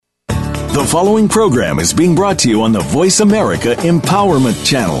The following program is being brought to you on the Voice America Empowerment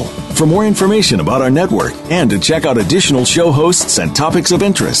Channel. For more information about our network and to check out additional show hosts and topics of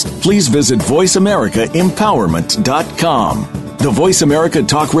interest, please visit voiceamericaempowerment.com. The Voice America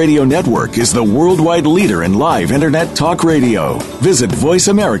Talk Radio Network is the worldwide leader in live Internet talk radio. Visit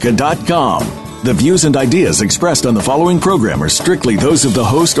voiceamerica.com. The views and ideas expressed on the following program are strictly those of the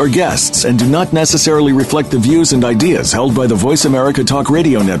host or guests and do not necessarily reflect the views and ideas held by the Voice America Talk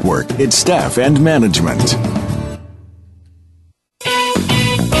Radio Network, its staff, and management.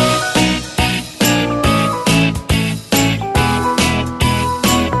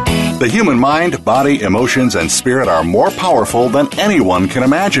 The human mind, body, emotions, and spirit are more powerful than anyone can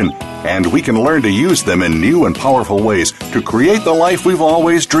imagine, and we can learn to use them in new and powerful ways to create the life we've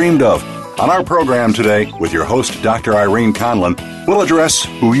always dreamed of. On our program today, with your host, Dr. Irene Conlon, we'll address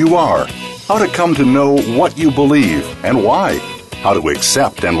who you are, how to come to know what you believe and why, how to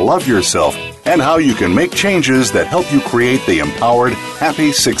accept and love yourself, and how you can make changes that help you create the empowered,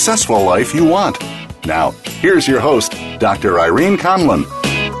 happy, successful life you want. Now, here's your host, Dr. Irene Conlon.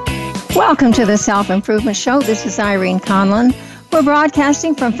 Welcome to the Self-Improvement Show. This is Irene Conlon. We're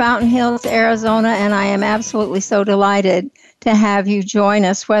broadcasting from Fountain Hills, Arizona, and I am absolutely so delighted to have you join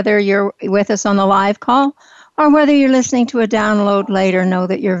us, whether you're with us on the live call or whether you're listening to a download later. Know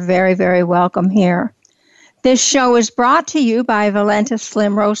that you're very, very welcome here. This show is brought to you by Valenta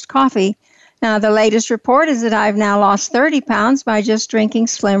Slim Roast Coffee. Now, the latest report is that I've now lost 30 pounds by just drinking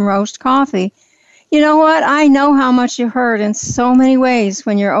Slim Roast Coffee. You know what? I know how much you hurt in so many ways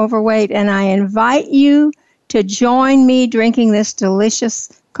when you're overweight, and I invite you to join me drinking this delicious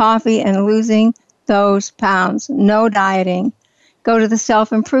coffee and losing those pounds. No dieting. Go to the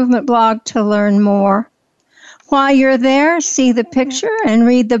Self-Improvement blog to learn more. While you're there, see the picture and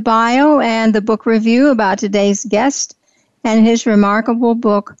read the bio and the book review about today's guest and his remarkable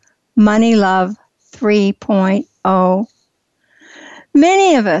book, MoneyLove 3.0.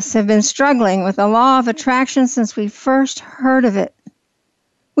 Many of us have been struggling with the law of attraction since we first heard of it.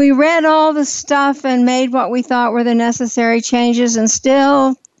 We read all the stuff and made what we thought were the necessary changes, and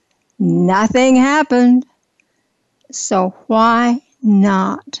still nothing happened. So why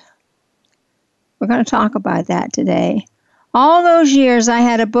not? We're going to talk about that today. All those years I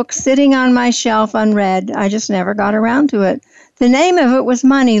had a book sitting on my shelf unread. I just never got around to it. The name of it was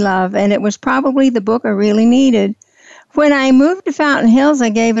MoneyLove, and it was probably the book I really needed. When I moved to Fountain Hills, I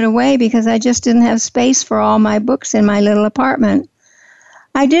gave it away because I just didn't have space for all my books in my little apartment.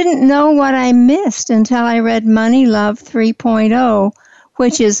 I didn't know what I missed until I read MoneyLove 3.0,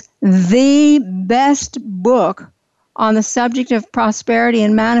 which is the best book on the subject of prosperity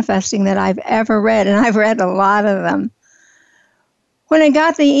and manifesting that I've ever read, and I've read a lot of them. When I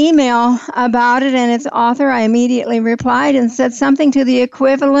got the email about it and its author, I immediately replied and said something to the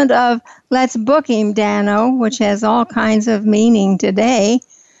equivalent of, "Let's book him, Dano," which has all kinds of meaning today,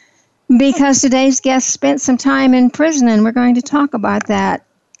 because today's guest spent some time in prison, and we're going to talk about that.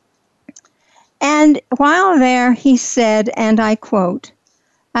 And while there, he said, and I quote,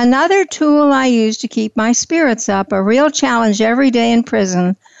 "Another tool I used to keep my spirits up, a real challenge every day in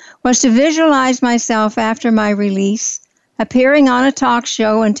prison, was to visualize myself after my release, appearing on a talk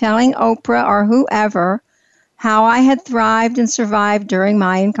show and telling Oprah or whoever how I had thrived and survived during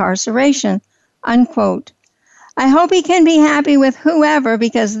my incarceration," unquote. I hope he can be happy with whoever,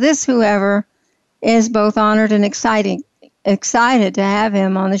 because this whoever is both honored and excited to have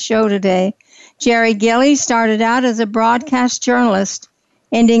him on the show today. Jerry Gillies started out as a broadcast journalist,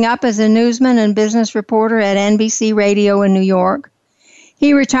 ending up as a newsman and business reporter at NBC Radio in New York.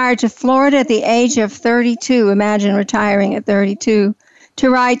 He retired to Florida at the age of 32, imagine retiring at 32, to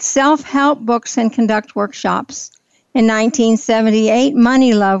write self-help books and conduct workshops. In 1978,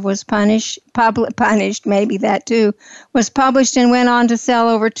 MoneyLove was published and went on to sell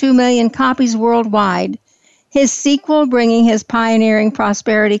over 2 million copies worldwide. His sequel, bringing his pioneering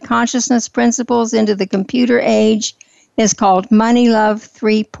prosperity consciousness principles into the computer age, is called MoneyLove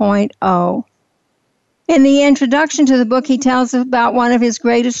 3.0. In the introduction to the book, he tells about one of his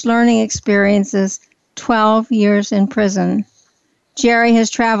greatest learning experiences, 12 years in prison. Jerry has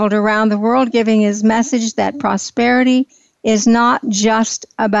traveled around the world giving his message that prosperity is not just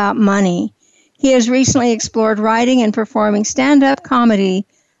about money. He has recently explored writing and performing stand-up comedy,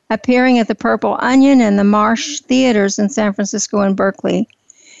 appearing at the Purple Onion and the Marsh Theaters in San Francisco and Berkeley.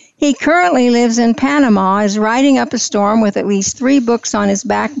 He currently lives in Panama, is riding up a storm with at least 3 books on his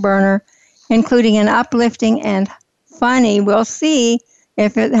back burner, including an uplifting and funny, we'll see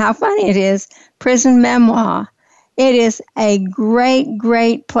how funny it is, prison memoir. It is a great,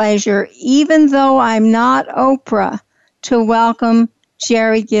 great pleasure, even though I'm not Oprah, to welcome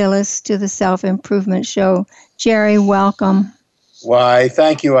Jerry Gillies to the Self-Improvement Show. Jerry, welcome. Why,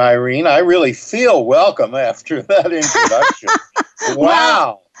 thank you, Irene. I really feel welcome after that introduction.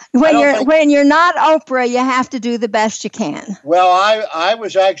 Wow. Well, when you're not Oprah, you have to do the best you can. Well, I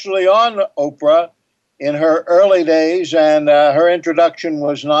was actually on Oprah in her early days, and her introduction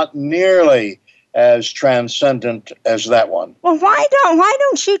was not nearly as transcendent as that one. Well, why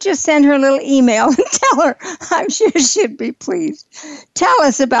don't you just send her a little email and tell her? I'm sure she'd be pleased. Tell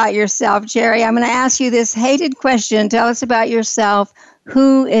us about yourself, Jerry. I'm going to ask you this hated question. Tell us about yourself.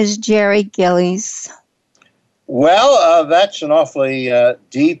 Who is Jerry Gillies? Well, that's an awfully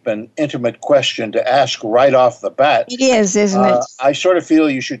deep and intimate question to ask right off the bat. It is, isn't it? I sort of feel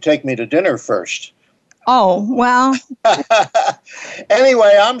you should take me to dinner first. Oh, well.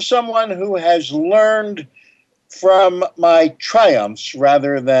 Anyway, I'm someone who has learned from my triumphs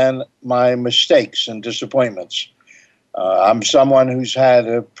rather than my mistakes and disappointments. I'm someone who's had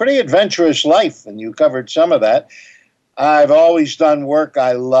a pretty adventurous life, and you covered some of that. I've always done work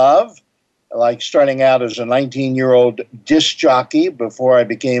I love, like starting out as a 19-year-old disc jockey before I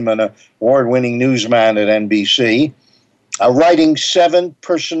became an award-winning newsman at NBC. Writing 7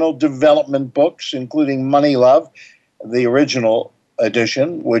 personal development books, including MoneyLove, the original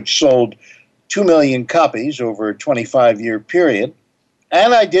edition, which sold 2 million copies over a 25-year period.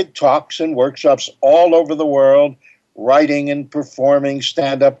 And I did talks and workshops all over the world, writing and performing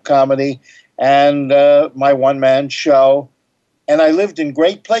stand-up comedy and my one-man show. And I lived in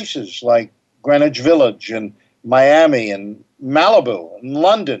great places like Greenwich Village and Miami and Malibu and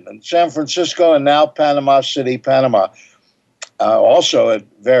London and San Francisco and now Panama City, Panama. Also, at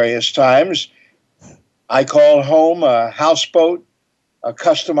various times, I called home a houseboat, a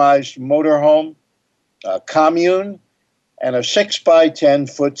customized motorhome, a commune, and a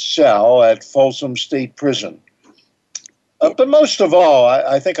 6-by-10-foot cell at Folsom State Prison. But most of all,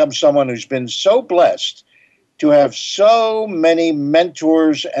 I think I'm someone who's been so blessed to have so many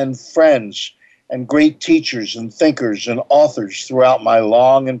mentors and friends and great teachers and thinkers and authors throughout my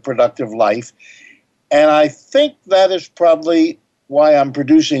long and productive life. And I think that is probably why I'm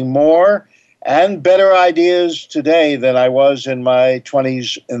producing more and better ideas today than I was in my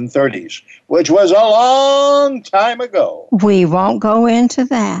 20s and 30s, which was a long time ago. We won't go into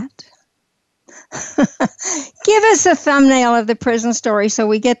that. Give us a thumbnail of the prison story so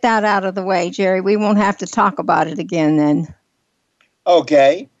we get that out of the way, Jerry. We won't have to talk about it again then.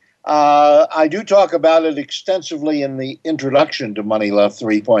 Okay. I do talk about it extensively in the introduction to MoneyLove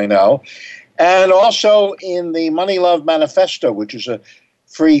 3.0. And also in the MoneyLove Manifesto, which is a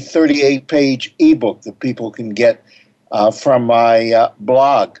free 38-page ebook that people can get from my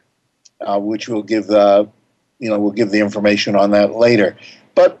blog, which we'll give the information on that later.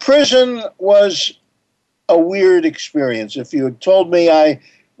 But prison was a weird experience. If you had told me I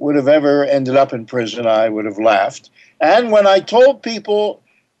would have ever ended up in prison, I would have laughed. And when I told people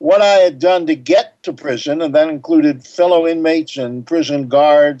what I had done to get to prison, and that included fellow inmates and prison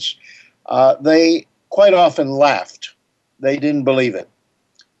guards, they quite often laughed. They didn't believe it.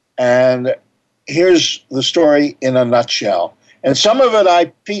 And here's the story in a nutshell. And some of it I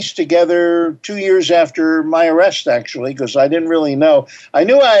pieced together 2 years after my arrest, actually, because I didn't really know. I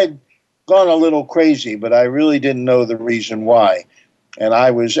knew I had gone a little crazy, but I really didn't know the reason why. And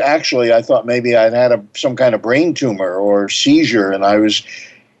I thought maybe I'd had some kind of brain tumor or seizure. And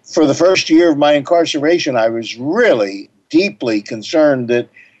for the first year of my incarceration, I was really deeply concerned that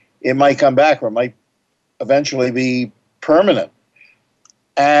it might come back or it might eventually be permanent.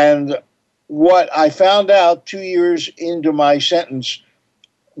 And what I found out 2 years into my sentence,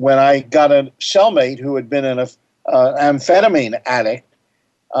 when I got a cellmate who had been an amphetamine addict,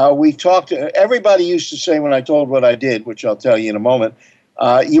 we talked. Everybody used to say when I told what I did, which I'll tell you in a moment,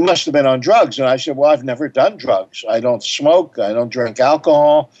 you must have been on drugs. And I said, well, I've never done drugs. I don't smoke. I don't drink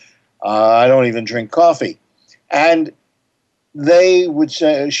alcohol. I don't even drink coffee. And they would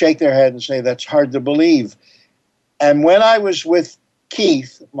shake their head and say, that's hard to believe. And when I was with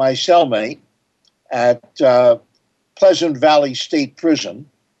Keith, my cellmate, at Pleasant Valley State Prison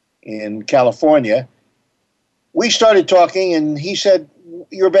in California, we started talking, and he said,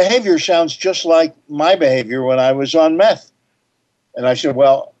 your behavior sounds just like my behavior when I was on meth. And I said,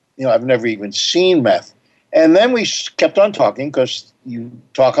 well, I've never even seen meth. And then we kept on talking because you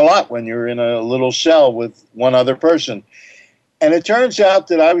talk a lot when you're in a little cell with one other person. And it turns out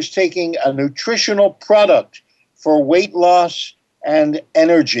that I was taking a nutritional product for weight loss and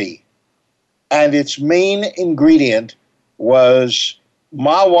energy. And its main ingredient was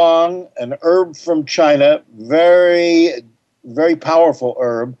ma wang, an herb from China, very, very powerful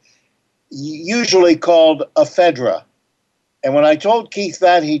herb, usually called ephedra. And when I told Keith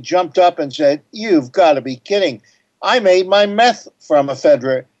that, he jumped up and said, "You've got to be kidding. I made my meth from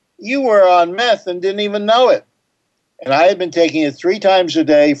ephedra. You were on meth and didn't even know it." And I had been taking it 3 times a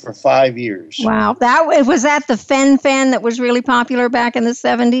day for 5 years. Wow. Was that the fen-phen that was really popular back in the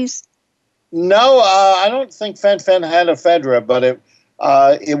 70s? No, I don't think fen-phen had ephedra, but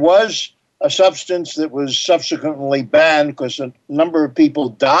it was a substance that was subsequently banned because a number of people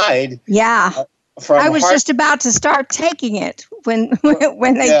died. Yeah. I was just about to start taking it when they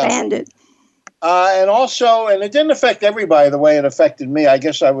banned it. And it didn't affect everybody the way it affected me. I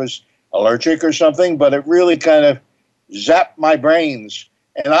guess I was allergic or something, but it really kind of zapped my brains.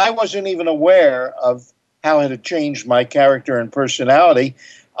 And I wasn't even aware of how it had changed my character and personality.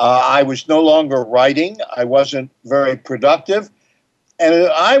 I was no longer writing. I wasn't very productive. And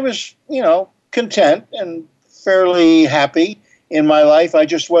I was, content and fairly happy in my life. I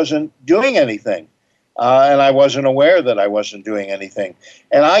just wasn't doing anything. And I wasn't aware that I wasn't doing anything.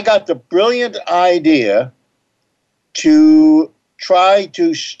 And I got the brilliant idea to try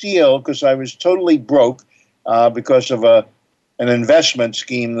to steal, because I was totally broke because of an investment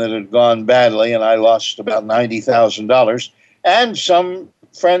scheme that had gone badly, and I lost about $90,000. And some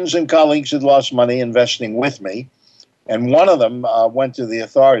friends and colleagues had lost money investing with me. And one of them went to the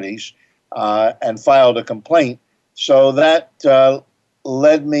authorities and filed a complaint. So that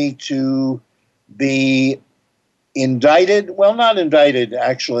led me to be indicted. Well, not indicted,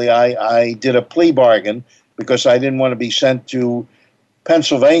 actually. I did a plea bargain because I didn't want to be sent to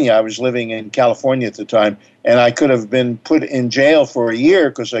Pennsylvania. I was living in California at the time, and I could have been put in jail for a year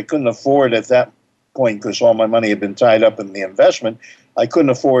because I couldn't afford at that point, because all my money had been tied up in the investment. I couldn't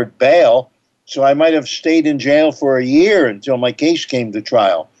afford bail, so I might have stayed in jail for a year until my case came to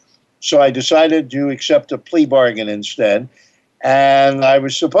trial. So I decided to accept a plea bargain instead, and I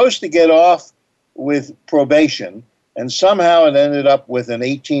was supposed to get off with probation, and somehow it ended up with an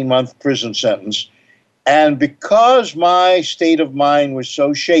 18-month prison sentence. And because my state of mind was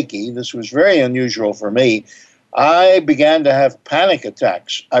so shaky, this was very unusual for me, I began to have panic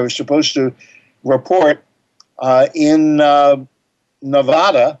attacks. I was supposed to report in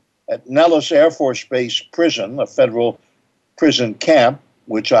Nevada at Nellis Air Force Base prison, a federal prison camp,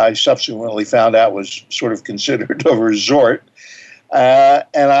 which I subsequently found out was sort of considered a resort.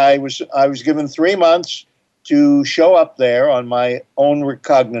 And I was given 3 months to show up there on my own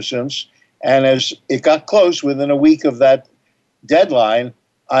recognizance. And as it got close, within a week of that deadline,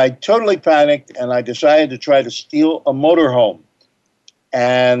 I totally panicked, and I decided to try to steal a motorhome,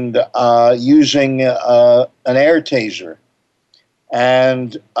 and using an air taser.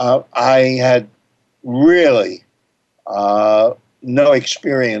 And I had really no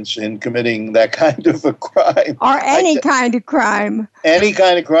experience in committing that kind of a crime. Or any kind of crime. Any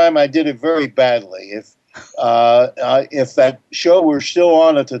kind of crime. I did it very badly. If that show were still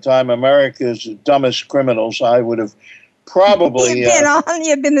on at the time, America's Dumbest Criminals, I would have probably...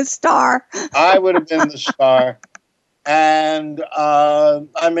 You've been the star. I would have been the star. And,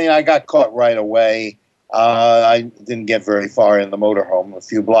 I got caught right away. I didn't get very far in the motorhome, a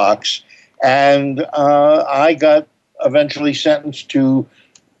few blocks. And I got eventually sentenced to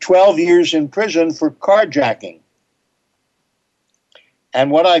 12 years in prison for carjacking.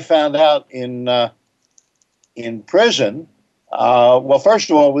 And what I found out in prison, first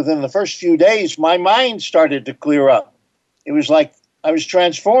of all, within the first few days, my mind started to clear up. It was like I was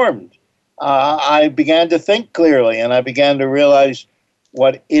transformed. I began to think clearly, and I began to realize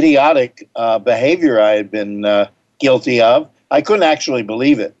what idiotic behavior I had been guilty of. I couldn't actually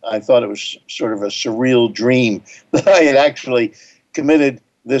believe it. I thought it was sort of a surreal dream that I had actually committed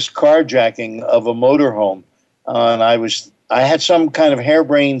this carjacking of a motorhome. And I had some kind of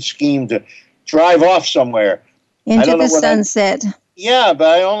harebrained scheme to drive off somewhere. Into the sunset. Yeah, but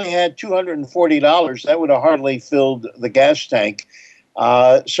I only had $240. That would have hardly filled the gas tank.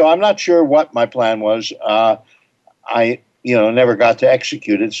 So I'm not sure what my plan was. I never got to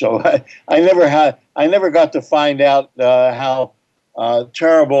execute it. So I never got to find out how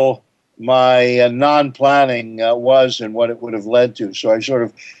terrible my non-planning was and what it would have led to. So I sort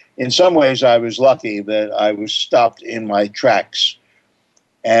of, in some ways, I was lucky that I was stopped in my tracks.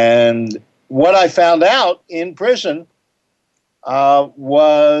 And what I found out in prison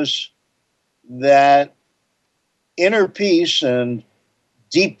was that inner peace and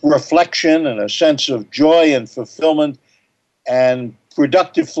deep reflection and a sense of joy and fulfillment and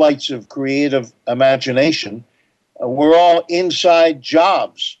productive flights of creative imagination were all inside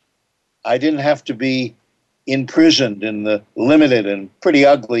jobs. I didn't have to be imprisoned in the limited and pretty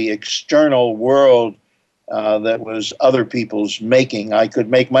ugly external world that was other people's making. I could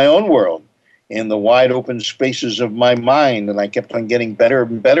make my own world in the wide open spaces of my mind, and I kept on getting better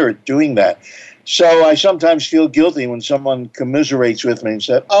and better at doing that. So I sometimes feel guilty when someone commiserates with me and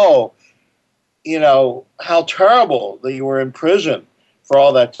said, "Oh, how terrible that you were in prison for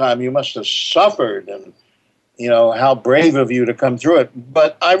all that time. You must have suffered, and, how brave of you to come through it."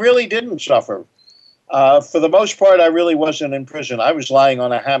 But I really didn't suffer. For the most part, I really wasn't in prison. I was lying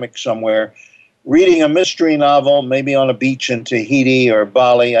on a hammock somewhere, reading a mystery novel, maybe on a beach in Tahiti or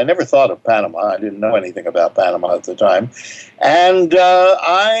Bali. I never thought of Panama. I didn't know anything about Panama at the time. And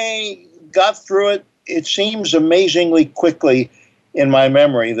I got through it, it seems amazingly quickly in my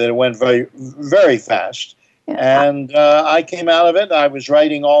memory that it went very, very fast. Yeah. And I came out of it. I was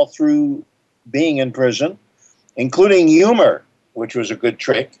writing all through being in prison, including humor, which was a good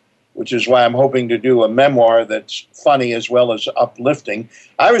trick, which is why I'm hoping to do a memoir that's funny as well as uplifting.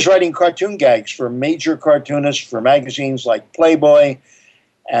 I was writing cartoon gags for major cartoonists for magazines like Playboy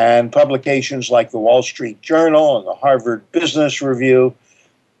and publications like the Wall Street Journal and the Harvard Business Review.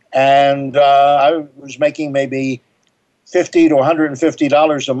 And I was making maybe $50 to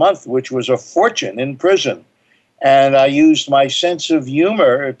 $150 a month, which was a fortune in prison. And I used my sense of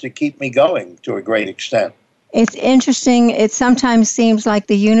humor to keep me going to a great extent. It's interesting. It sometimes seems like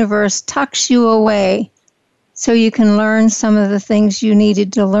the universe tucks you away so you can learn some of the things you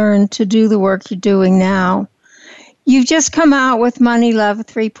needed to learn to do the work you're doing now. You've just come out with MoneyLove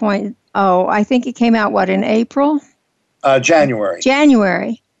 3.0. I think it came out, in April? January.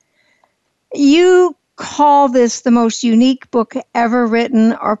 January. You call this the most unique book ever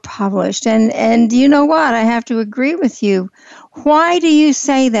written or published. And you know what? I have to agree with you. Why do you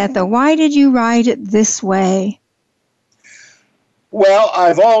say that, though? Why did you write it this way? Well,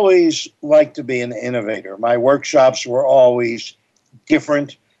 I've always liked to be an innovator. My workshops were always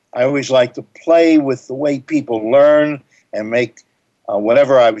different. I always liked to play with the way people learn and make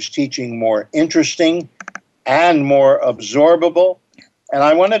whatever I was teaching more interesting and more absorbable. And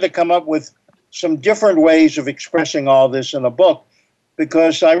I wanted to come up with some different ways of expressing all this in a book,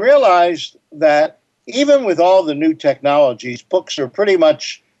 because I realized that even with all the new technologies, books are pretty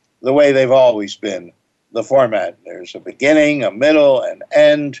much the way they've always been, the format. There's a beginning, a middle, an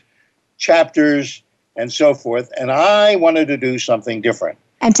end, chapters, and so forth. And I wanted to do something different.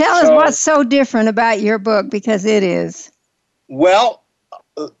 And tell us what's so different about your book, because it is. Well,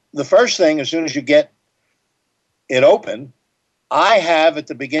 the first thing, as soon as you get it open, I have at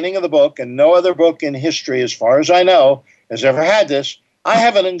the beginning of the book, and no other book in history, as far as I know, has ever had this, I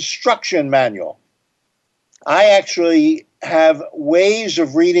have an instruction manual. I actually have ways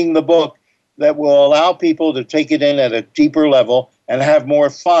of reading the book that will allow people to take it in at a deeper level and have more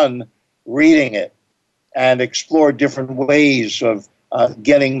fun reading it and explore different ways of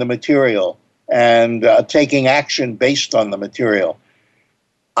getting the material and taking action based on the material.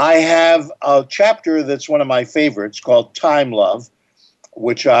 I have a chapter that's one of my favorites called Time Love,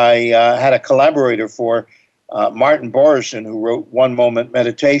 which I had a collaborator for, Martin Borison, who wrote One Moment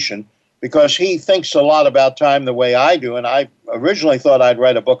Meditation, because he thinks a lot about time the way I do. And I originally thought I'd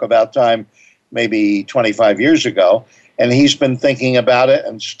write a book about time maybe 25 years ago. And he's been thinking about it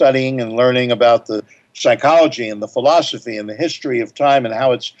and studying and learning about the psychology and the philosophy and the history of time and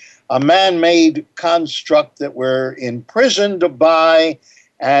how it's a man-made construct that we're imprisoned by.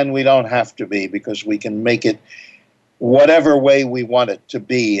 And we don't have to be, because we can make it whatever way we want it to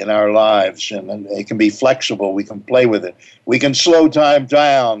be in our lives. And it can be flexible. We can play with it. We can slow time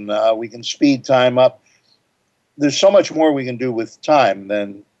down. We can speed time up. There's so much more we can do with time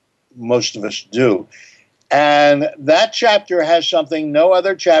than most of us do. And that chapter has something no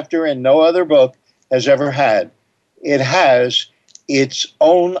other chapter in no other book has ever had. It has its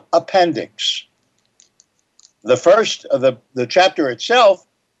own appendix. The first of the chapter itself,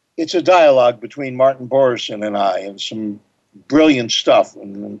 it's a dialogue between Martin Borison and I, and some brilliant stuff,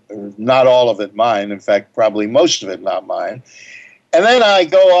 and not all of it mine. In fact, probably most of it not mine. And then I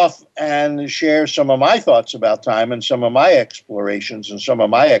go off and share some of my thoughts about time and some of my explorations and some of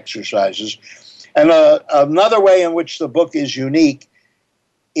my exercises. And another way in which the book is unique,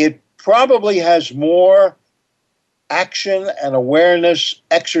 it probably has more action and awareness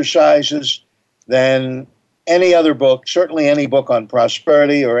exercises than any other book, certainly any book on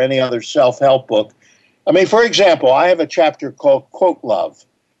prosperity or any other self-help book. I mean, for example, I have a chapter called Quote Love,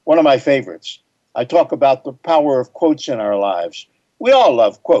 one of my favorites. I talk about the power of quotes in our lives. We all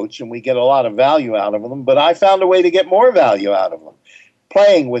love quotes and we get a lot of value out of them, but I found a way to get more value out of them,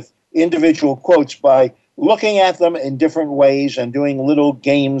 playing with individual quotes by looking at them in different ways and doing little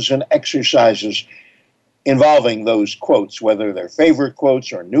games and exercises involving those quotes, whether they're favorite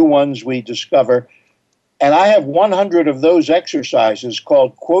quotes or new ones we discover. And I have 100 of those exercises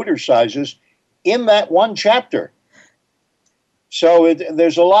called quotercises in that one chapter. So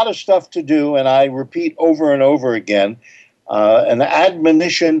there's a lot of stuff to do, and I repeat over and over again an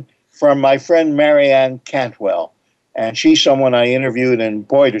admonition from my friend Marianne Cantwell. And she's someone I interviewed, and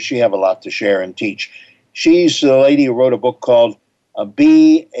boy, does she have a lot to share and teach. She's the lady who wrote a book called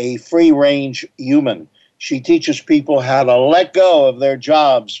Be a Free-Range Human. She teaches people how to let go of their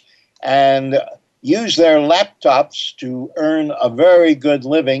jobs and use their laptops to earn a very good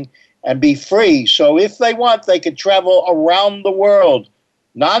living and be free. So if they want, they could travel around the world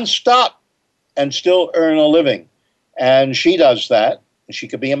nonstop and still earn a living. And she does that. She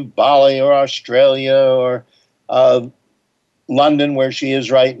could be in Bali or Australia or London, where she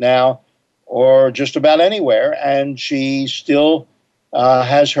is right now, or just about anywhere. And she still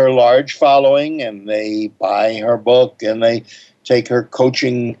has her large following, and they buy her book and they take her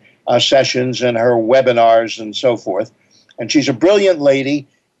coaching sessions and her webinars and so forth. And she's a brilliant lady.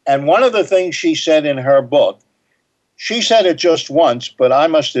 And one of the things she said in her book, she said it just once, but I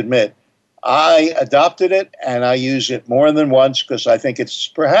must admit, I adopted it and I use it more than once because I think it's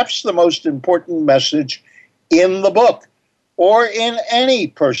perhaps the most important message in the book or in any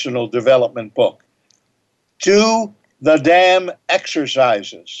personal development book. Do the damn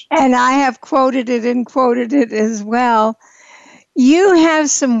exercises. And I have quoted it as well. You have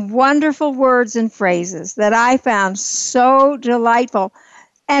some wonderful words and phrases that I found so delightful.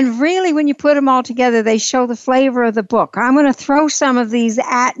 And really, when you put them all together, they show the flavor of the book. I'm going to throw some of these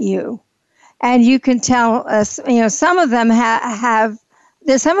at you. And you can tell us, some of them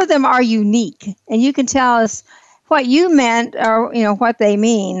some of them are unique. And you can tell us what you meant or, what they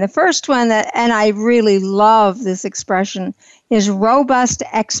mean. The first one, and I really love this expression, is robust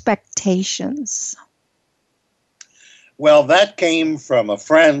expectations. Well, that came from a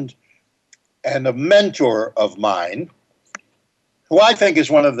friend and a mentor of mine, who I think is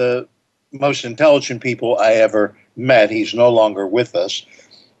one of the most intelligent people I ever met. He's no longer with us,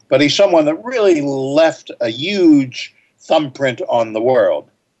 but he's someone that really left a huge thumbprint on the world.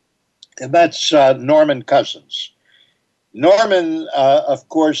 And that's Norman Cousins. Norman, of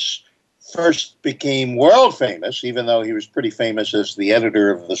course, first became world famous, even though he was pretty famous as the editor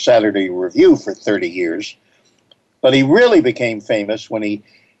of the Saturday Review for 30 years. But he really became famous when he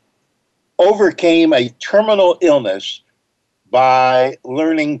overcame a terminal illness by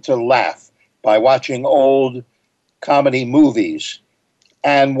learning to laugh, by watching old comedy movies.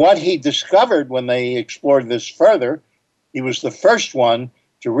 And what he discovered when they explored this further, he was the first one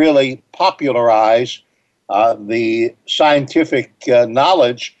to really popularize the scientific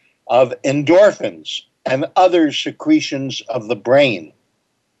knowledge of endorphins and other secretions of the brain.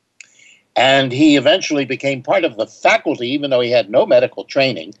 And he eventually became part of the faculty, even though he had no medical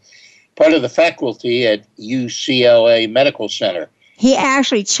training, part of the faculty at UCLA Medical Center. He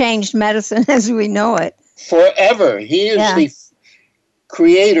actually changed medicine as we know it. Forever. He is the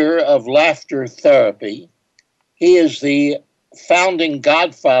creator of laughter therapy. He is the founding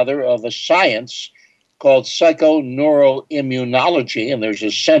godfather of a science called psychoneuroimmunology, and there's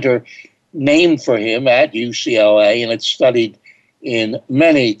a center named for him at UCLA, and it's studied in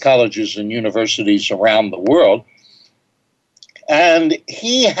many colleges and universities around the world. And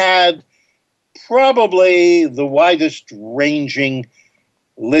he had probably the widest ranging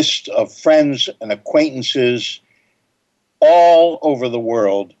list of friends and acquaintances all over the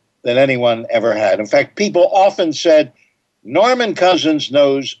world than anyone ever had. In fact, people often said, Norman Cousins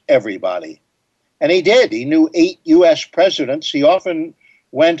knows everybody. And he did. He knew 8 U.S. presidents. He often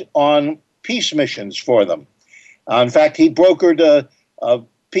went on peace missions for them. In fact, he brokered a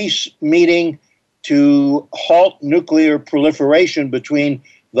peace meeting to halt nuclear proliferation between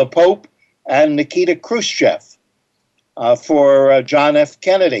the Pope and Nikita Khrushchev for John F.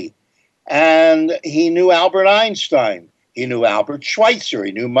 Kennedy. And he knew Albert Einstein. He knew Albert Schweitzer.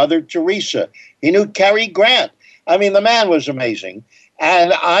 He knew Mother Teresa. He knew Cary Grant. I mean, the man was amazing.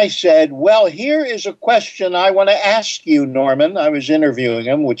 And I said, well, here is a question I want to ask you, Norman. I was interviewing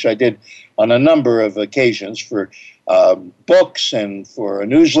him, which I did on a number of occasions for books and for a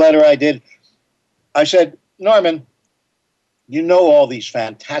newsletter I did. I said, Norman, you know all these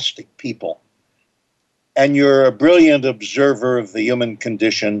fantastic people, and you're a brilliant observer of the human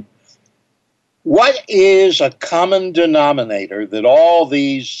condition. What is a common denominator that all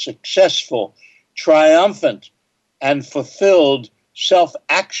these successful, triumphant, and fulfilled,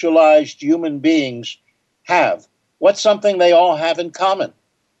 self-actualized human beings have? What's something they all have in common?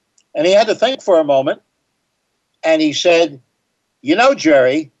 And he had to think for a moment, and he said, you know,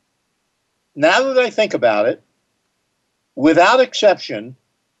 Jerry, now that I think about it, without exception,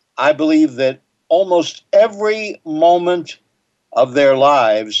 I believe that almost every moment of their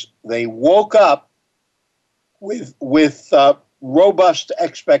lives they woke up with robust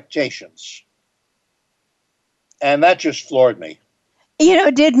expectations. And that just floored me.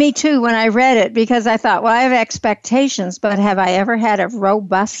 It did me too when I read it, because I thought, well, I have expectations, but have I ever had a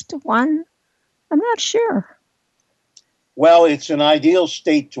robust one? I'm not sure. Well, it's an ideal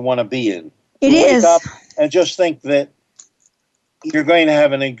state to want to be in. It is. Wake up and just think that you're going to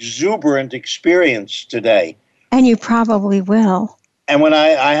have an exuberant experience today. And you probably will. And when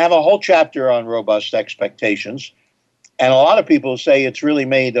I have a whole chapter on robust expectations, and a lot of people say it's really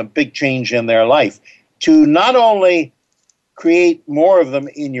made a big change in their life, to not only create more of them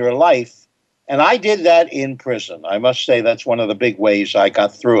in your life, and I did that in prison. I must say that's one of the big ways I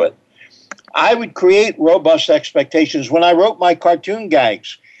got through it. I would create robust expectations. When I wrote my cartoon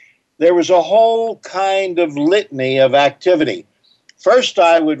gags, there was a whole kind of litany of activity. First,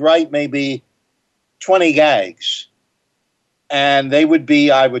 I would write maybe 20 gags, and they would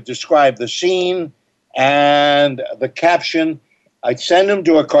be, I would describe the scene and the caption. I'd send them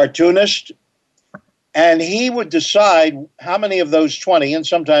to a cartoonist, and he would decide how many of those 20, and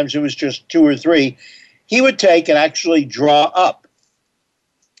sometimes it was just 2 or 3, he would take and actually draw up.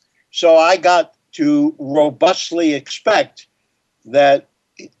 So I got to robustly expect that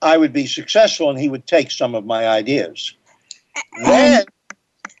I would be successful and he would take some of my ideas. Then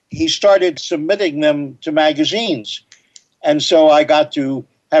he started submitting them to magazines. And so I got to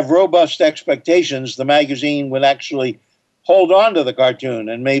have robust expectations. The magazine would actually hold on to the cartoon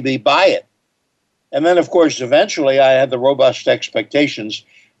and maybe buy it. And then, of course, eventually I had the robust expectations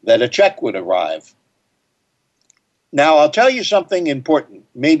that a check would arrive. Now, I'll tell you something important,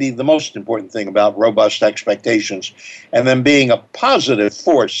 maybe the most important thing about robust expectations and them being a positive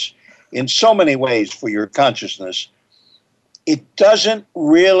force in so many ways for your consciousness. It doesn't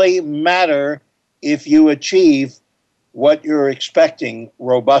really matter if you achieve what you're expecting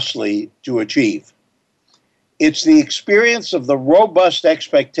robustly to achieve. It's the experience of the robust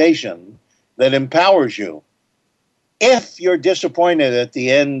expectation that empowers you. If you're disappointed at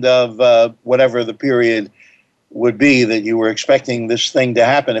the end of whatever the period would be that you were expecting this thing to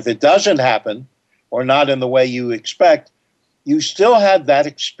happen, if it doesn't happen or not in the way you expect, you still had that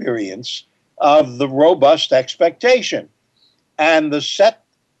experience of the robust expectation. And the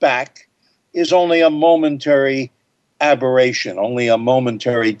setback is only a momentary aberration, only a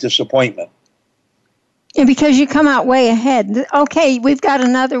momentary disappointment. And because you come out way ahead. Okay, we've got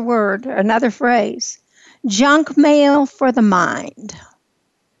another word, another phrase. Junk mail for the mind.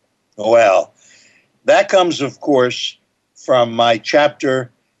 Well, that comes, of course, from my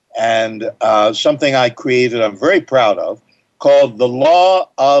chapter and something I created, I'm very proud of, called the law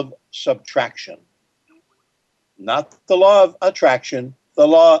of subtraction. Not the law of attraction, the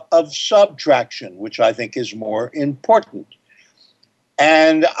law of subtraction, which I think is more important.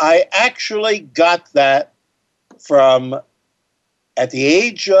 And I actually got that from, at the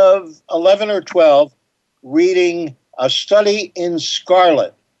age of 11 or 12, reading A Study in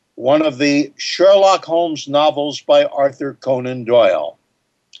Scarlet, one of the Sherlock Holmes novels by Arthur Conan Doyle.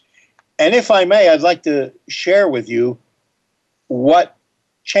 And if I may, I'd like to share with you what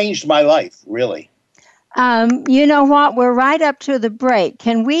changed my life, really. You know what? We're right up to the break.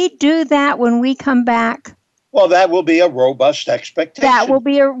 Can we do that when we come back? Well, that will be a robust expectation. That will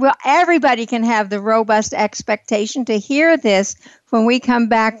be everybody can have the robust expectation to hear this when we come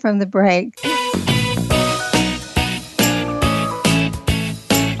back from the break.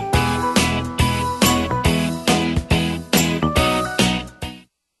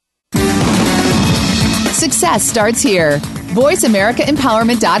 Success starts here.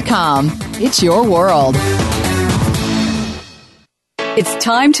 VoiceAmericaEmpowerment.com. It's your world. It's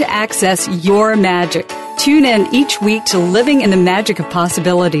time to access your magic. Tune in each week to Living in the Magic of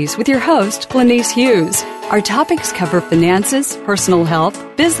Possibilities with your host, Glenise Hughes. Our topics cover finances, personal health,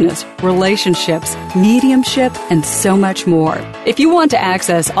 business, relationships, mediumship, and so much more. If you want to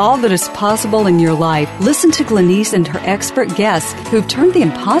access all that is possible in your life, listen to Glenise and her expert guests who've turned the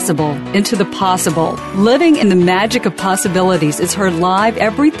impossible into the possible. Living in the Magic of Possibilities is heard live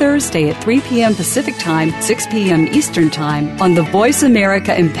every Thursday at 3 p.m. Pacific Time, 6 p.m. Eastern Time on the Voice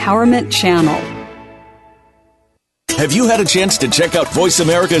America Empowerment Channel. Have you had a chance to check out Voice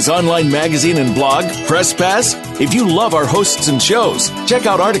America's online magazine and blog, Press Pass? If you love our hosts and shows, check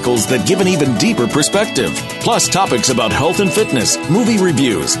out articles that give an even deeper perspective. Plus topics about health and fitness, movie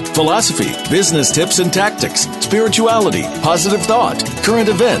reviews, philosophy, business tips and tactics, spirituality, positive thought, current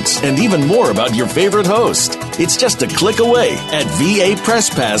events, and even more about your favorite host. It's just a click away at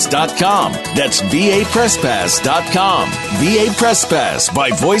vapresspass.com. That's vapresspass.com. VA Press Pass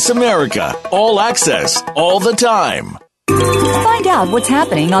by Voice America. All access, all the time. Find out what's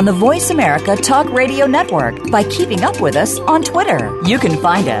happening on the Voice America Talk Radio Network by keeping up with us on Twitter. You can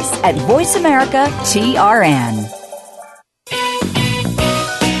find us at Voice America TRN.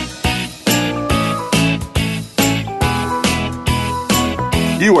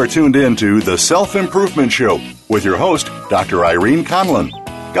 You are tuned in to The Self-Improvement Show with your host, Dr. Irene Conlon.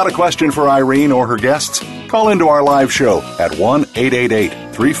 Got a question for Irene or her guests? Call into our live show at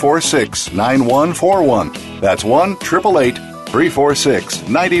 1-888-346-9141. That's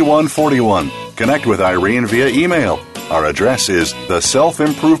 1-888-346-9141. Connect with Irene via email. Our address is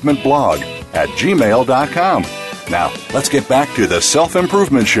theselfimprovementblog@gmail.com. Now, let's get back to The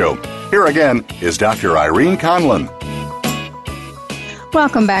Self-Improvement Show. Here again is Dr. Irene Conlon.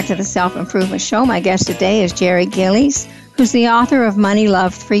 Welcome back to the Self-Improvement Show. My guest today is Jerry Gillies, who's the author of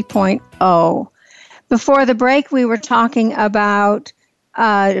MoneyLove 3.0. Before the break, we were talking about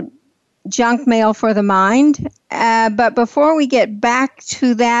junk mail for the mind. But before we get back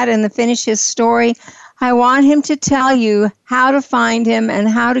to that and finish his story, I want him to tell you how to find him and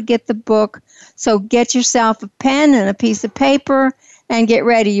how to get the book. So get yourself a pen and a piece of paper and get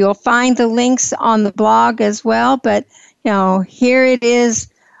ready. You'll find the links on the blog as well, but here it is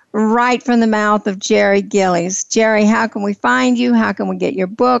right from the mouth of Jerry Gillies. Jerry, how can we find you? How can we get your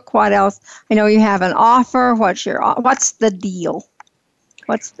book? What else? I know you have an offer. What's the deal?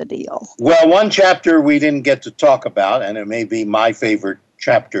 What's the deal? Well, one chapter we didn't get to talk about, and it may be my favorite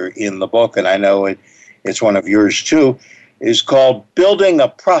chapter in the book, and I know it's one of yours too, is called Building a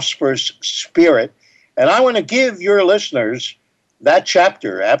Prosperous Spirit. And I want to give your listeners that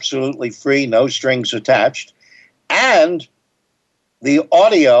chapter absolutely free, no strings attached. And the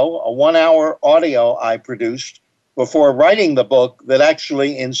audio, a 1-hour audio I produced before writing the book that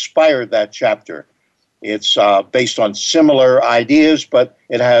actually inspired that chapter. It's based on similar ideas, but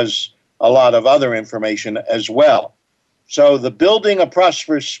it has a lot of other information as well. So the Building a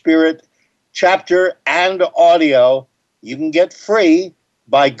Prosperous Spirit chapter and audio, you can get free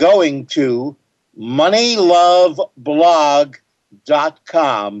by going to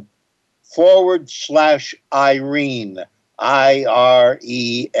moneyloveblog.com/Irene,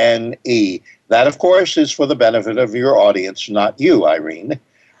 IRENE. That, of course, is for the benefit of your audience, not you, Irene.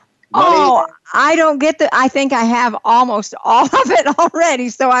 I don't get I think I have almost all of it already,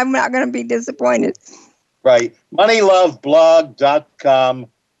 so I'm not going to be disappointed. Right.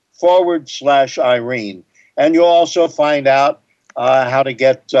 moneyloveblog.com/Irene. And you'll also find out how to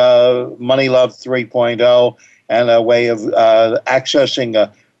get MoneyLove 3.0 and a way of accessing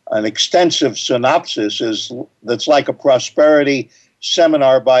an extensive synopsis that's like a prosperity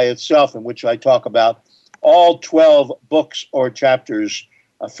seminar by itself, in which I talk about all 12 books or chapters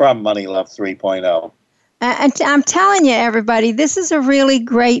from MoneyLove 3.0. And I'm telling you, everybody, this is a really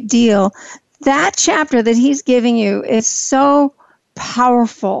great deal. That chapter that he's giving you is so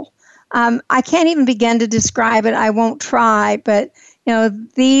powerful. I can't even begin to describe it. I won't try, but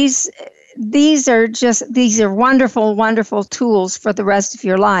these are wonderful, wonderful tools for the rest of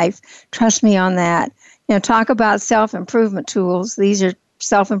your life. Trust me on that. Talk about self-improvement tools. These are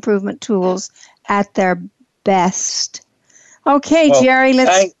self-improvement tools at their best. Okay, well, Jerry,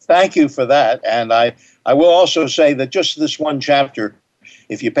 thank you for that. And I will also say that just this one chapter,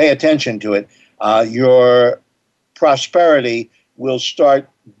 if you pay attention to it, your prosperity will start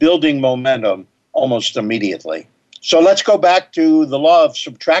building momentum almost immediately. So let's go back to the law of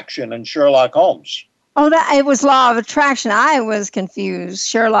subtraction and Sherlock Holmes. Oh, it was law of attraction. I was confused.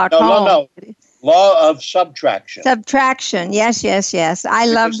 Sherlock Holmes. No. Law of subtraction. Subtraction. Yes. I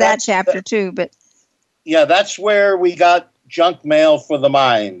love that chapter too. But yeah, that's where we got junk mail for the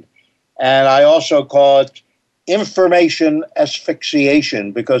mind. And I also call it information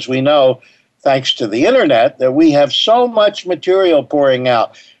asphyxiation, because we know, thanks to the internet, that we have so much material pouring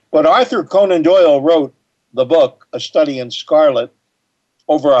out. But Arthur Conan Doyle wrote the book, A Study in Scarlet,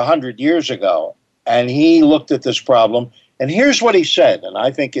 over 100 years ago. And he looked at this problem. And here's what he said, and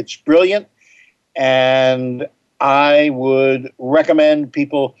I think it's brilliant. And I would recommend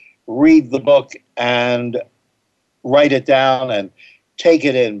people read the book and write it down and take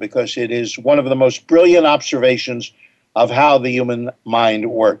it in, because it is one of the most brilliant observations of how the human mind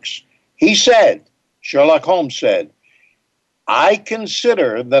works. He said, Sherlock Holmes said, I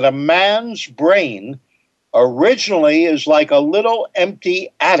consider that a man's brain originally is like a little empty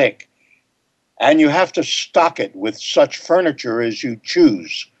attic, and you have to stock it with such furniture as you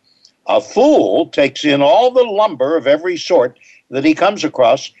choose. A fool takes in all the lumber of every sort that he comes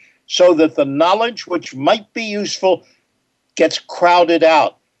across, so that the knowledge which might be useful gets crowded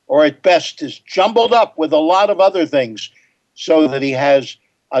out, or at best is jumbled up with a lot of other things, so that he has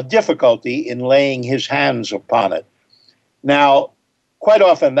a difficulty in laying his hands upon it. Now, quite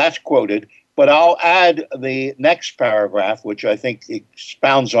often that's quoted, but I'll add the next paragraph, which I think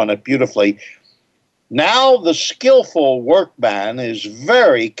expounds on it beautifully. Now the skillful workman is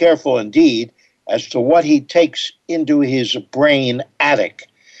very careful indeed as to what he takes into his brain attic.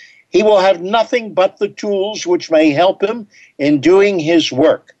 He will have nothing but the tools which may help him in doing his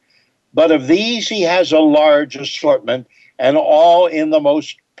work. But of these he has a large assortment, and all in the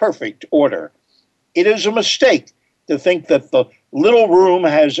most perfect order. It is a mistake to think that the little room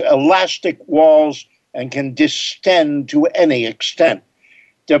has elastic walls and can distend to any extent.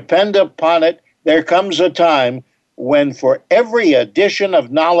 Depend upon it, there comes a time when for every addition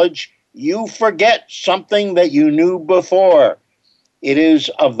of knowledge you forget something that you knew before. It is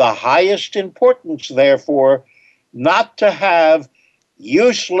of the highest importance, therefore, not to have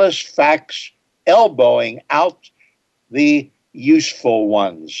useless facts elbowing out the useful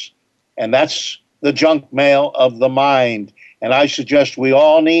ones. And that's the junk mail of the mind. And I suggest we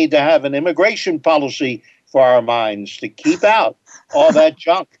all need to have an immigration policy for our minds to keep out all that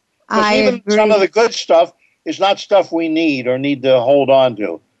junk. Because even agree. some of the good stuff is not stuff we need or need to hold on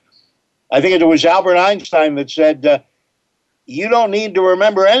to. I think it was Albert Einstein that said, you don't need to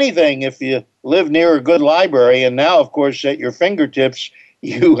remember anything if you live near a good library. And now, of course, at your fingertips,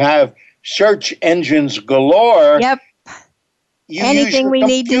 you have search engines galore. Yep. Anything we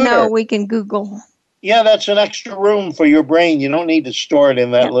need to know, we can Google. Yeah, that's an extra room for your brain. You don't need to store it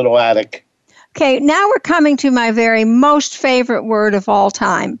in that little attic. Okay, now we're coming to my very most favorite word of all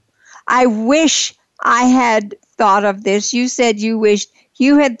time. I wish I had thought of this. You said you wished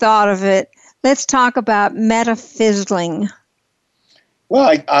you had thought of it. Let's talk about metaphysling.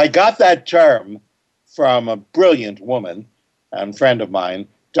 Well, I got that term from a brilliant woman and friend of mine,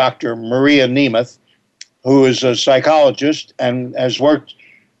 Dr. Maria Nemeth, who is a psychologist and has worked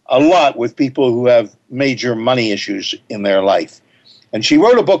a lot with people who have major money issues in their life. And she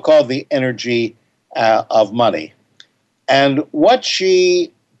wrote a book called The Energy of Money. And what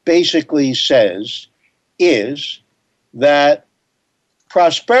she basically says is that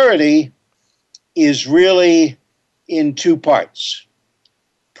prosperity is really in two parts.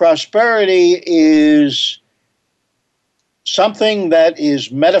 Prosperity is something that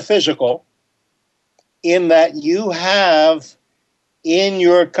is metaphysical in that you have in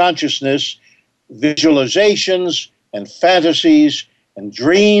your consciousness visualizations and fantasies and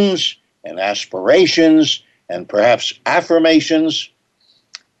dreams and aspirations and perhaps affirmations.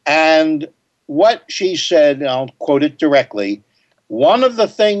 And what she said, and I'll quote it directly, one of the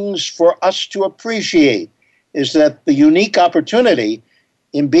things for us to appreciate is that the unique opportunity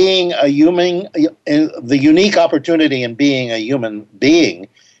in being a human, being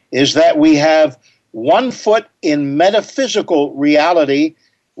is that we have one foot in metaphysical reality,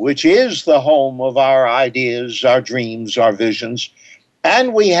 which is the home of our ideas, our dreams, our visions,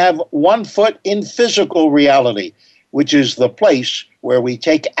 and we have one foot in physical reality, which is the place where we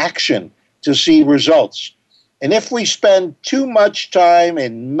take action to see results. And if we spend too much time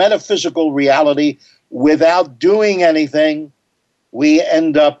in metaphysical reality without doing anything, we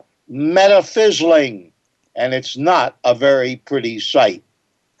end up metaphysling, and it's not a very pretty sight.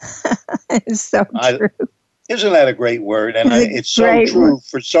 It's so true. Isn't that a great word? And it's so true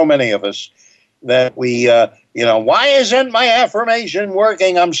for so many of us that we, why isn't my affirmation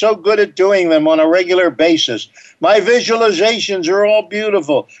working? I'm so good at doing them on a regular basis. My visualizations are all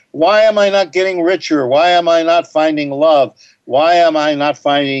beautiful. Why am I not getting richer? Why am I not finding love? Why am I not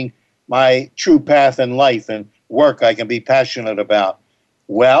finding my true path in life and work I can be passionate about?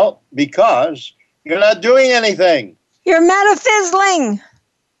 Well, because you're not doing anything. You're metaphysling.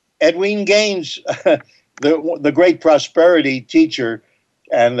 Edwin Gaines, the great prosperity teacher,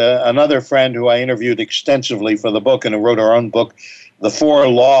 and another friend who I interviewed extensively for the book and who wrote our own book, The Four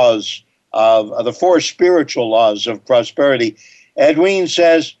Spiritual Laws of Prosperity. Edwin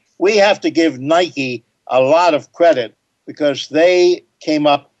says we have to give Nike a lot of credit because they came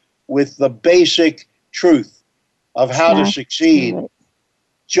up with the basic truth of how to succeed.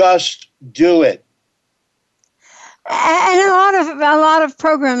 Just do it. And a lot of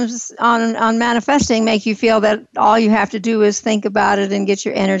programs on manifesting make you feel that all you have to do is think about it and get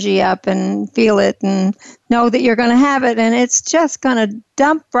your energy up and feel it and know that you're going to have it, and it's just going to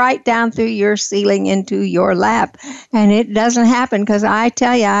dump right down through your ceiling into your lap. And it doesn't happen because I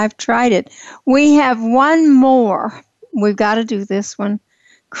tell you, I've tried it. We have one more. We've got to do this one.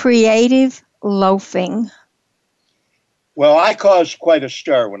 Creative loafing. Well, I caused quite a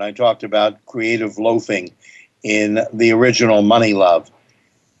stir when I talked about creative loafing in the original MoneyLove.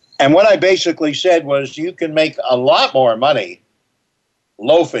 And what I basically said was you can make a lot more money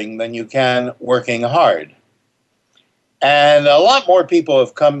loafing than you can working hard. And a lot more people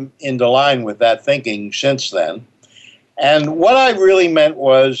have come into line with that thinking since then. And what I really meant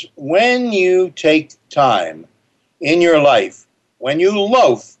was, when you take time in your life, when you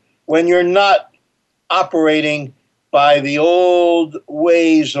loaf, when you're not operating by the old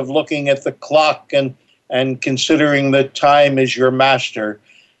ways of looking at the clock and considering that time is your master,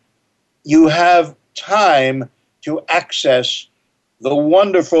 you have time to access the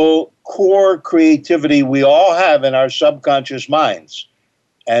wonderful core creativity we all have in our subconscious minds.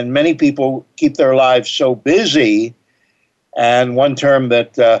 And many people keep their lives so busy. And one term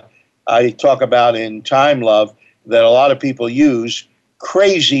that I talk about in Time Love that a lot of people use,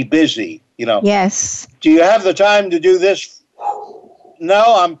 crazy busy. Yes. Do you have the time to do this? No,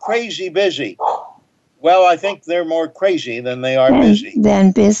 I'm crazy busy. Well, I think they're more crazy than they are busy.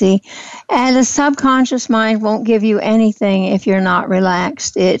 Than busy. And the subconscious mind won't give you anything if you're not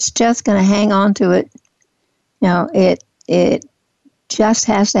relaxed. It's just going to hang on to it. It just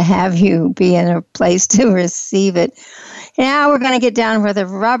has to have you be in a place to receive it. Now we're going to get down where the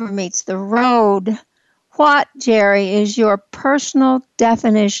rubber meets the road. What, Jerry, is your personal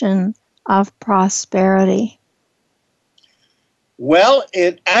definition of prosperity? Well,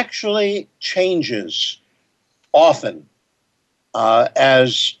 it actually changes often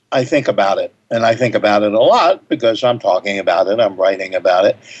as I think about it. And I think about it a lot because I'm talking about it, I'm writing about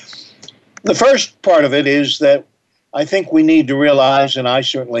it. The first part of it is that I think we need to realize, and I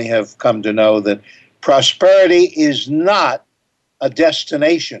certainly have come to know, that prosperity is not a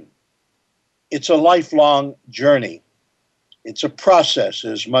destination. It's a lifelong journey. It's a process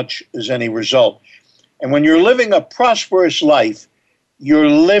as much as any result. And when you're living a prosperous life, you're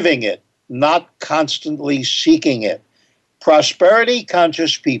living it, not constantly seeking it.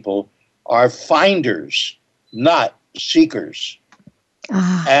 Prosperity-conscious people are finders, not seekers.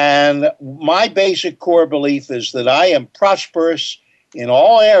 And my basic core belief is that I am prosperous in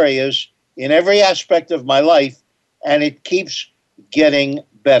all areas, in every aspect of my life, and it keeps getting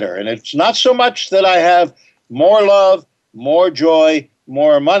better. And it's not so much that I have more love, more joy,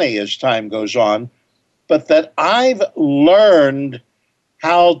 more money as time goes on, but that I've learned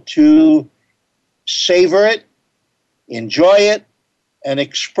how to savor it, enjoy it, and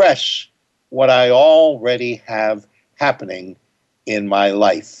express what I already have happening in my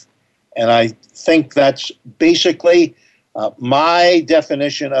life. And I think that's basically my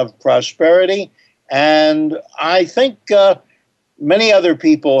definition of prosperity. And I think many other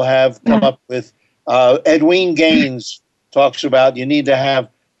people have come up with, Edwin Gaines talks about you need to have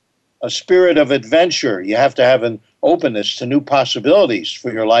a spirit of adventure. You have to have an openness to new possibilities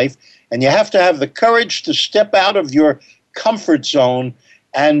for your life. And you have to have the courage to step out of your comfort zone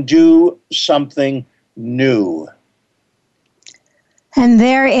and do something new. And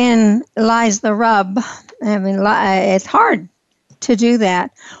therein lies the rub. I mean, it's hard to do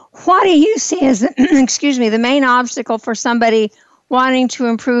that. What do you see as, the main obstacle for somebody wanting to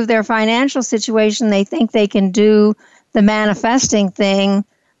improve their financial situation? They think they can do the manifesting thing,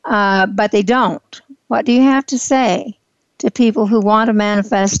 but they don't. What do you have to say to people who want to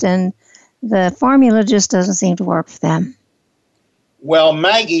manifest and the formula just doesn't seem to work for them? Well,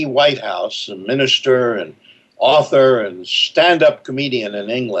 Maggie Whitehouse, a minister and author and stand-up comedian in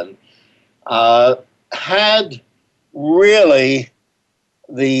England, had really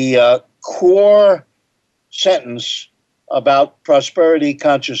the core sentence about prosperity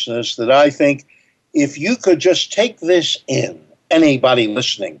consciousness that I think if you could just take this in, anybody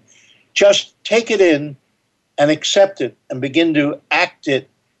listening, just take it in and accept it and begin to act it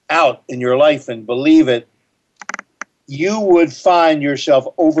out in your life and believe it, you would find yourself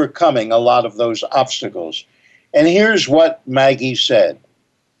overcoming a lot of those obstacles. And here's what Maggie said: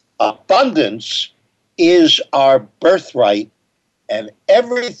 abundance is our birthright, and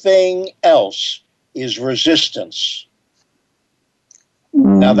everything else is resistance.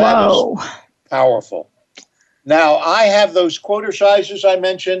 Now that is powerful. Now, I have those quote exercises I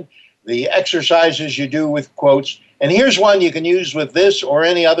mentioned, the exercises you do with quotes, and here's one you can use with this or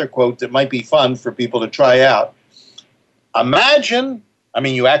any other quote that might be fun for people to try out. Imagine,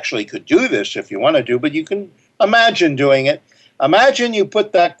 you actually could do this if you want to do, but you can imagine doing it. Imagine you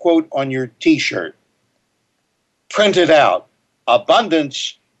put that quote on your T-shirt. Print it out.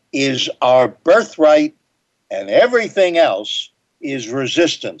 Abundance is our birthright, and everything else is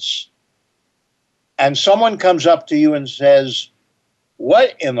resistance. And someone comes up to you and says,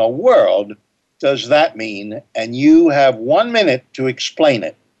 what in the world does that mean? And you have 1 minute to explain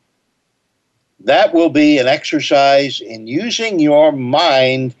it. That will be an exercise in using your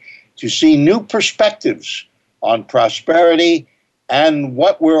mind to see new perspectives on prosperity and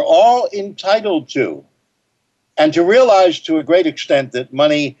what we're all entitled to. and to realize to a great extent that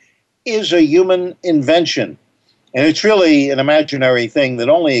money is a human invention. And it's really an imaginary thing that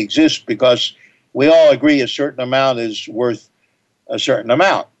only exists because we all agree a certain amount is worth a certain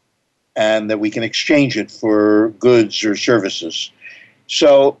amount and that we can exchange it for goods or services.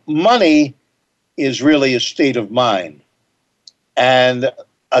 So money is really a state of mind. And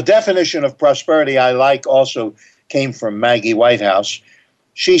a definition of prosperity I like also came from Maggie Whitehouse.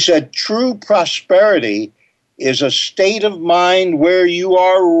 She said, true prosperity is a state of mind where you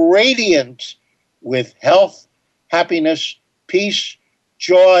are radiant with health, happiness, peace,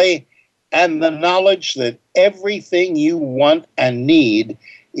 joy, and the knowledge that everything you want and need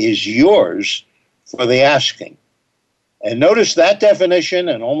is yours for the asking. And notice that definition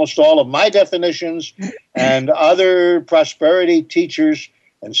and almost all of my definitions and other prosperity teachers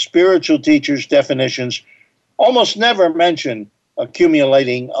and spiritual teachers' definitions almost never mention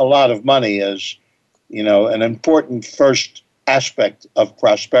accumulating a lot of money as, an important first aspect of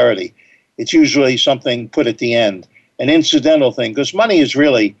prosperity. It's usually something put at the end, an incidental thing, because money is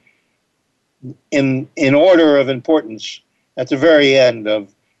really in order of importance at the very end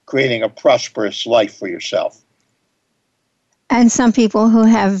of creating a prosperous life for yourself. And some people who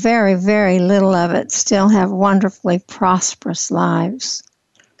have very, very little of it still have wonderfully prosperous lives.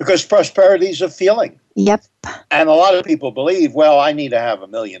 Because prosperity is a feeling. Yep. And a lot of people believe, well, I need to have $1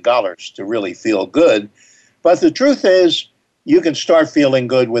 million to really feel good. But the truth is, you can start feeling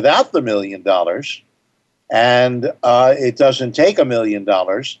good without the $1 million. And it doesn't take $1 million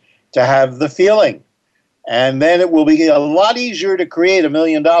to have the feeling. And then it will be a lot easier to create $1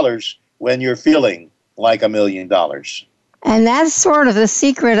 million when you're feeling like $1 million. And that's sort of the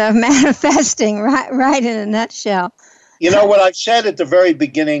secret of manifesting, right in a nutshell. What I said at the very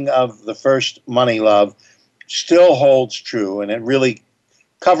beginning of the first Money Love still holds true, and it really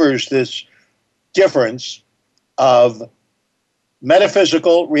covers this difference of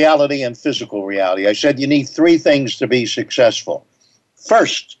metaphysical reality and physical reality. I said you need 3 things to be successful.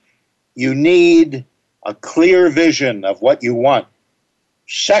 First, you need a clear vision of what you want.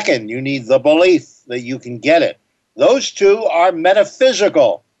 Second, you need the belief that you can get it. Those 2 are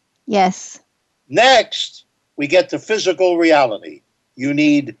metaphysical. Yes. Next, we get to physical reality. You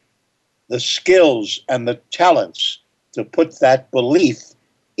need the skills and the talents to put that belief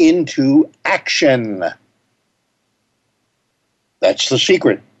into action. That's the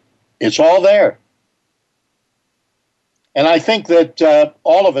secret. It's all there. And I think that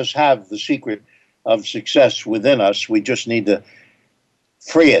all of us have the secret of success within us. We just need to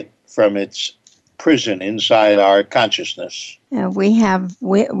free it from its prison inside our consciousness. We have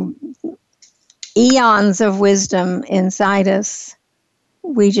eons of wisdom inside us.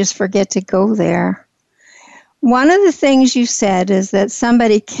 We just forget to go there. One of the things you said is that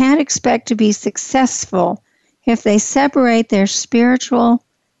somebody can't expect to be successful if they separate their spiritual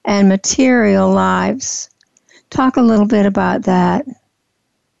and material lives. Talk a little bit about that.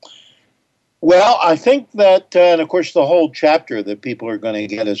 Well, I think that, and of course, the whole chapter that people are going to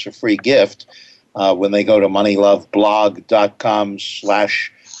get as a free gift when they go to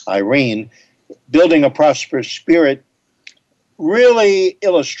moneyloveblog.com/Irene, Building a Prosperous Spirit, really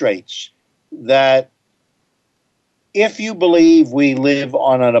illustrates that if you believe we live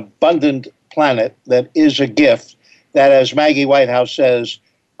on an abundant planet that is a gift, that, as Maggie Whitehouse says,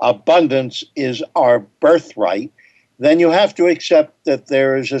 abundance is our birthright, then you have to accept that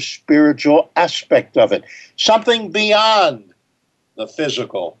there is a spiritual aspect of it, something beyond the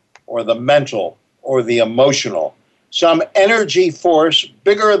physical or the mental or the emotional, some energy force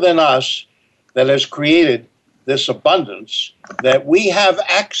bigger than us that has created this abundance that we have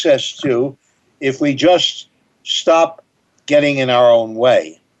access to if we just stop getting in our own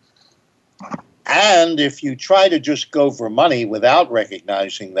way. And if you try to just go for money without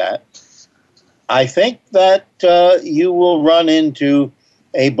recognizing that, I think that you will run into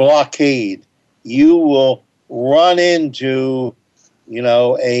a blockade. You will run into,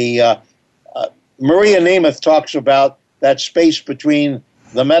 Maria Nemeth talks about that space between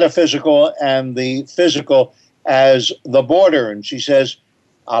the metaphysical and the physical as the border. And she says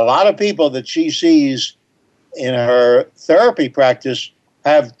a lot of people that she sees in her therapy practice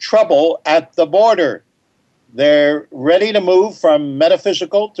have trouble at the border. They're ready to move from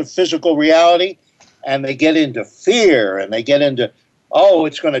metaphysical to physical reality, and they get into fear, and they get into, oh,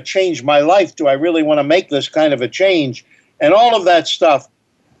 it's going to change my life. Do I really want to make this kind of a change? And all of that stuff.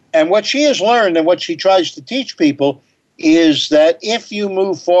 And what she has learned and what she tries to teach people is that if you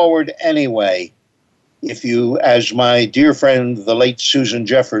move forward anyway, if you, as my dear friend, the late Susan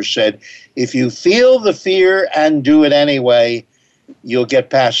Jeffers said, if you feel the fear and do it anyway, you'll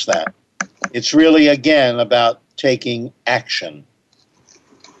get past that. It's really, again, about taking action.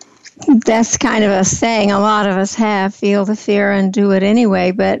 That's kind of a saying a lot of us have, feel the fear and do it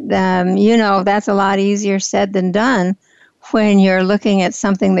anyway. But, that's a lot easier said than done when you're looking at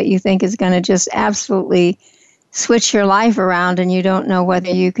something that you think is going to just absolutely switch your life around and you don't know whether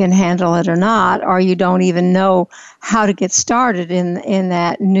you can handle it or not, or you don't even know how to get started in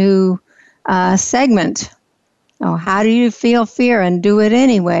that new segment. Oh, how do you feel fear and do it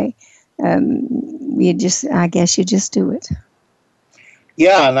anyway? I guess you just do it.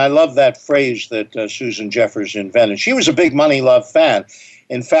 Yeah, and I love that phrase that Susan Jeffers invented. She was a big MoneyLove fan.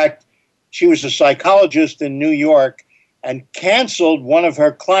 In fact, she was a psychologist in New York and canceled one of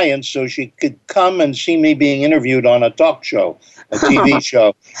her clients so she could come and see me being interviewed on a talk show, a TV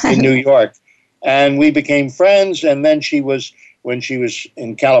show in New York. And we became friends, and then when she was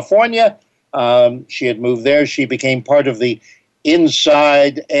in California, she had moved there. She became part of the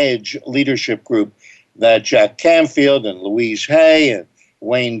Inside Edge leadership group that Jack Canfield and Louise Hay and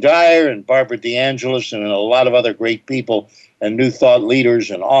Wayne Dyer and Barbara DeAngelis and a lot of other great people and New Thought leaders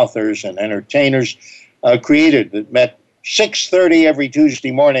and authors and entertainers created, that met 6:30 every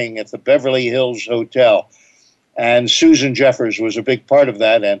Tuesday morning at the Beverly Hills Hotel. And Susan Jeffers was a big part of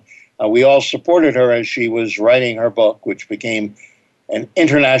that, and we all supported her as she was writing her book, which became an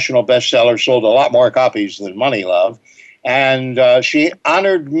international bestseller, sold a lot more copies than MoneyLove. And she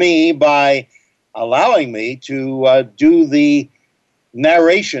honored me by allowing me to do the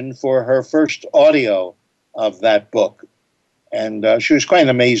narration for her first audio of that book. And she was quite an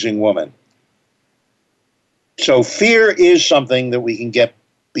amazing woman. So fear is something that we can get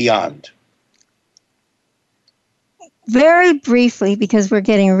beyond. Very briefly, because we're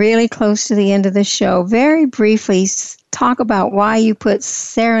getting really close to the end of the show, very briefly talk about why you put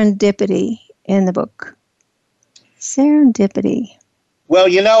serendipity in the book. Serendipity. Well,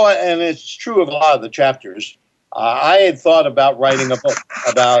 and it's true of a lot of the chapters. I had thought about writing a book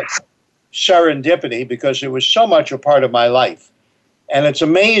about serendipity because it was so much a part of my life. And it's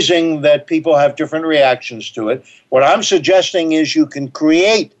amazing that people have different reactions to it. What I'm suggesting is you can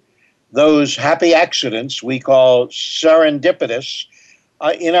create those happy accidents we call serendipitous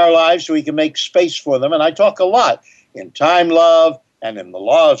in our lives so we can make space for them. And I talk a lot in Time Love and in the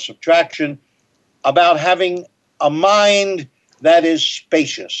Law of Subtraction about having a mind that is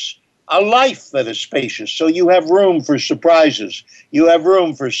spacious, a life that is spacious. So you have room for surprises. You have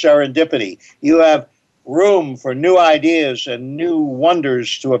room for serendipity. You have room for new ideas and new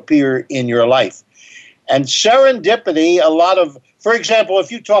wonders to appear in your life. And serendipity, for example,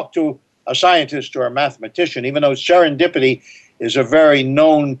 if you talk to a scientist or a mathematician, even though serendipity is a very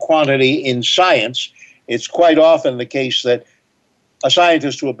known quantity in science, it's quite often the case that a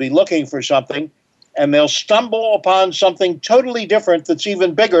scientist will be looking for something and they'll stumble upon something totally different that's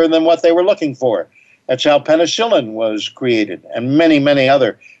even bigger than what they were looking for. That's how penicillin was created and many, many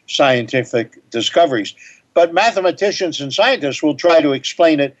other scientific discoveries. But mathematicians and scientists will try to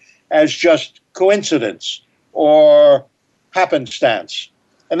explain it as just coincidence or happenstance.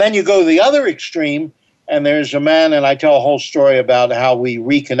 And then you go to the other extreme, and there's a man, and I tell a whole story about how we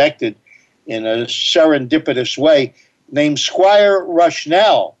reconnected in a serendipitous way, named Squire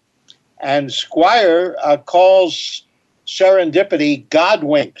Rushnell. And Squire calls serendipity God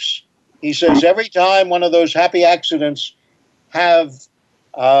winks. He says every time one of those happy accidents have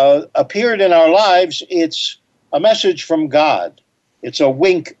appeared in our lives, it's a message from God. It's a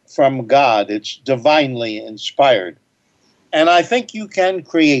wink from God. It's divinely inspired. And I think you can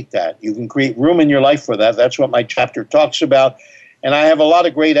create that. You can create room in your life for that. That's what my chapter talks about. And I have a lot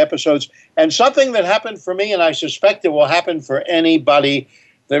of great episodes. And something that happened for me, and I suspect it will happen for anybody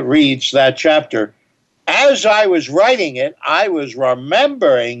that reads that chapter. As I was writing it, I was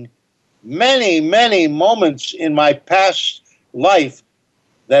remembering many, many moments in my past life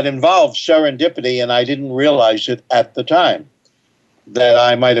that involved serendipity, and I didn't realize it at the time. That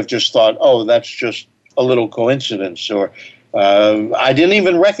I might have just thought, oh, that's just a little coincidence, or I didn't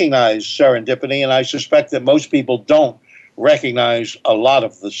even recognize serendipity, and I suspect that most people don't recognize a lot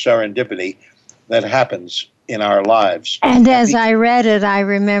of the serendipity that happens in our lives. And as I read it, I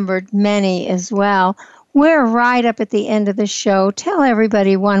remembered many as well. We're right up at the end of the show. Tell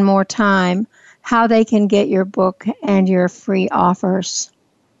everybody one more time how they can get your book and your free offers.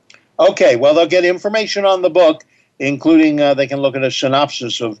 Okay, well, they'll get information on the book, including they can look at a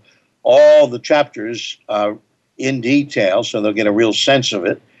synopsis of all the chapters in detail, so they'll get a real sense of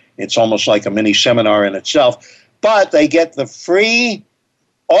it. It's almost like a mini seminar in itself. But they get the free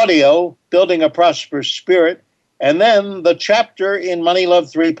audio, Building a Prosperous Spirit, and then the chapter in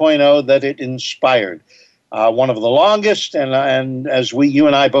MoneyLove 3.0 that it inspired. One of the longest, and as you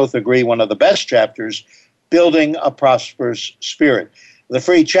and I both agree, one of the best chapters Building a Prosperous Spirit. The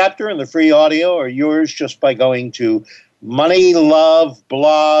free chapter and the free audio are yours just by going to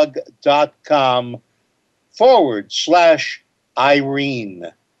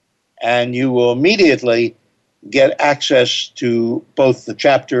moneyloveblog.com/Irene. And you will immediately get access to both the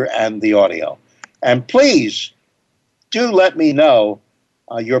chapter and the audio. And please do let me know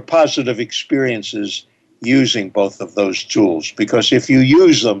your positive experiences using both of those tools, because if you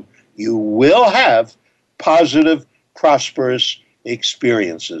use them, you will have positive, prosperous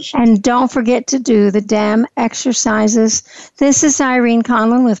experiences. And don't forget to do the damn exercises. This is Irene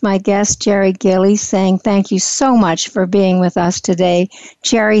Conlon with my guest, Jerry Gillies, saying thank you so much for being with us today.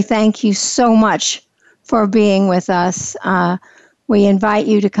 Jerry, thank you so much for being with us. We invite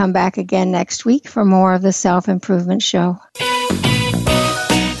you to come back again next week for more of the Self-Improvement Show.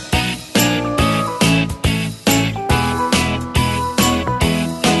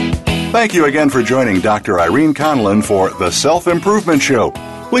 Thank you again for joining Dr. Irene Conlon for The Self-Improvement Show.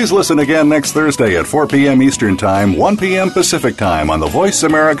 Please listen again next Thursday at 4 p.m. Eastern Time, 1 p.m. Pacific Time on the Voice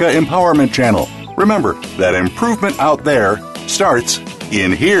America Empowerment Channel. Remember that improvement out there starts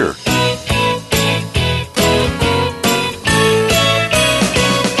in here.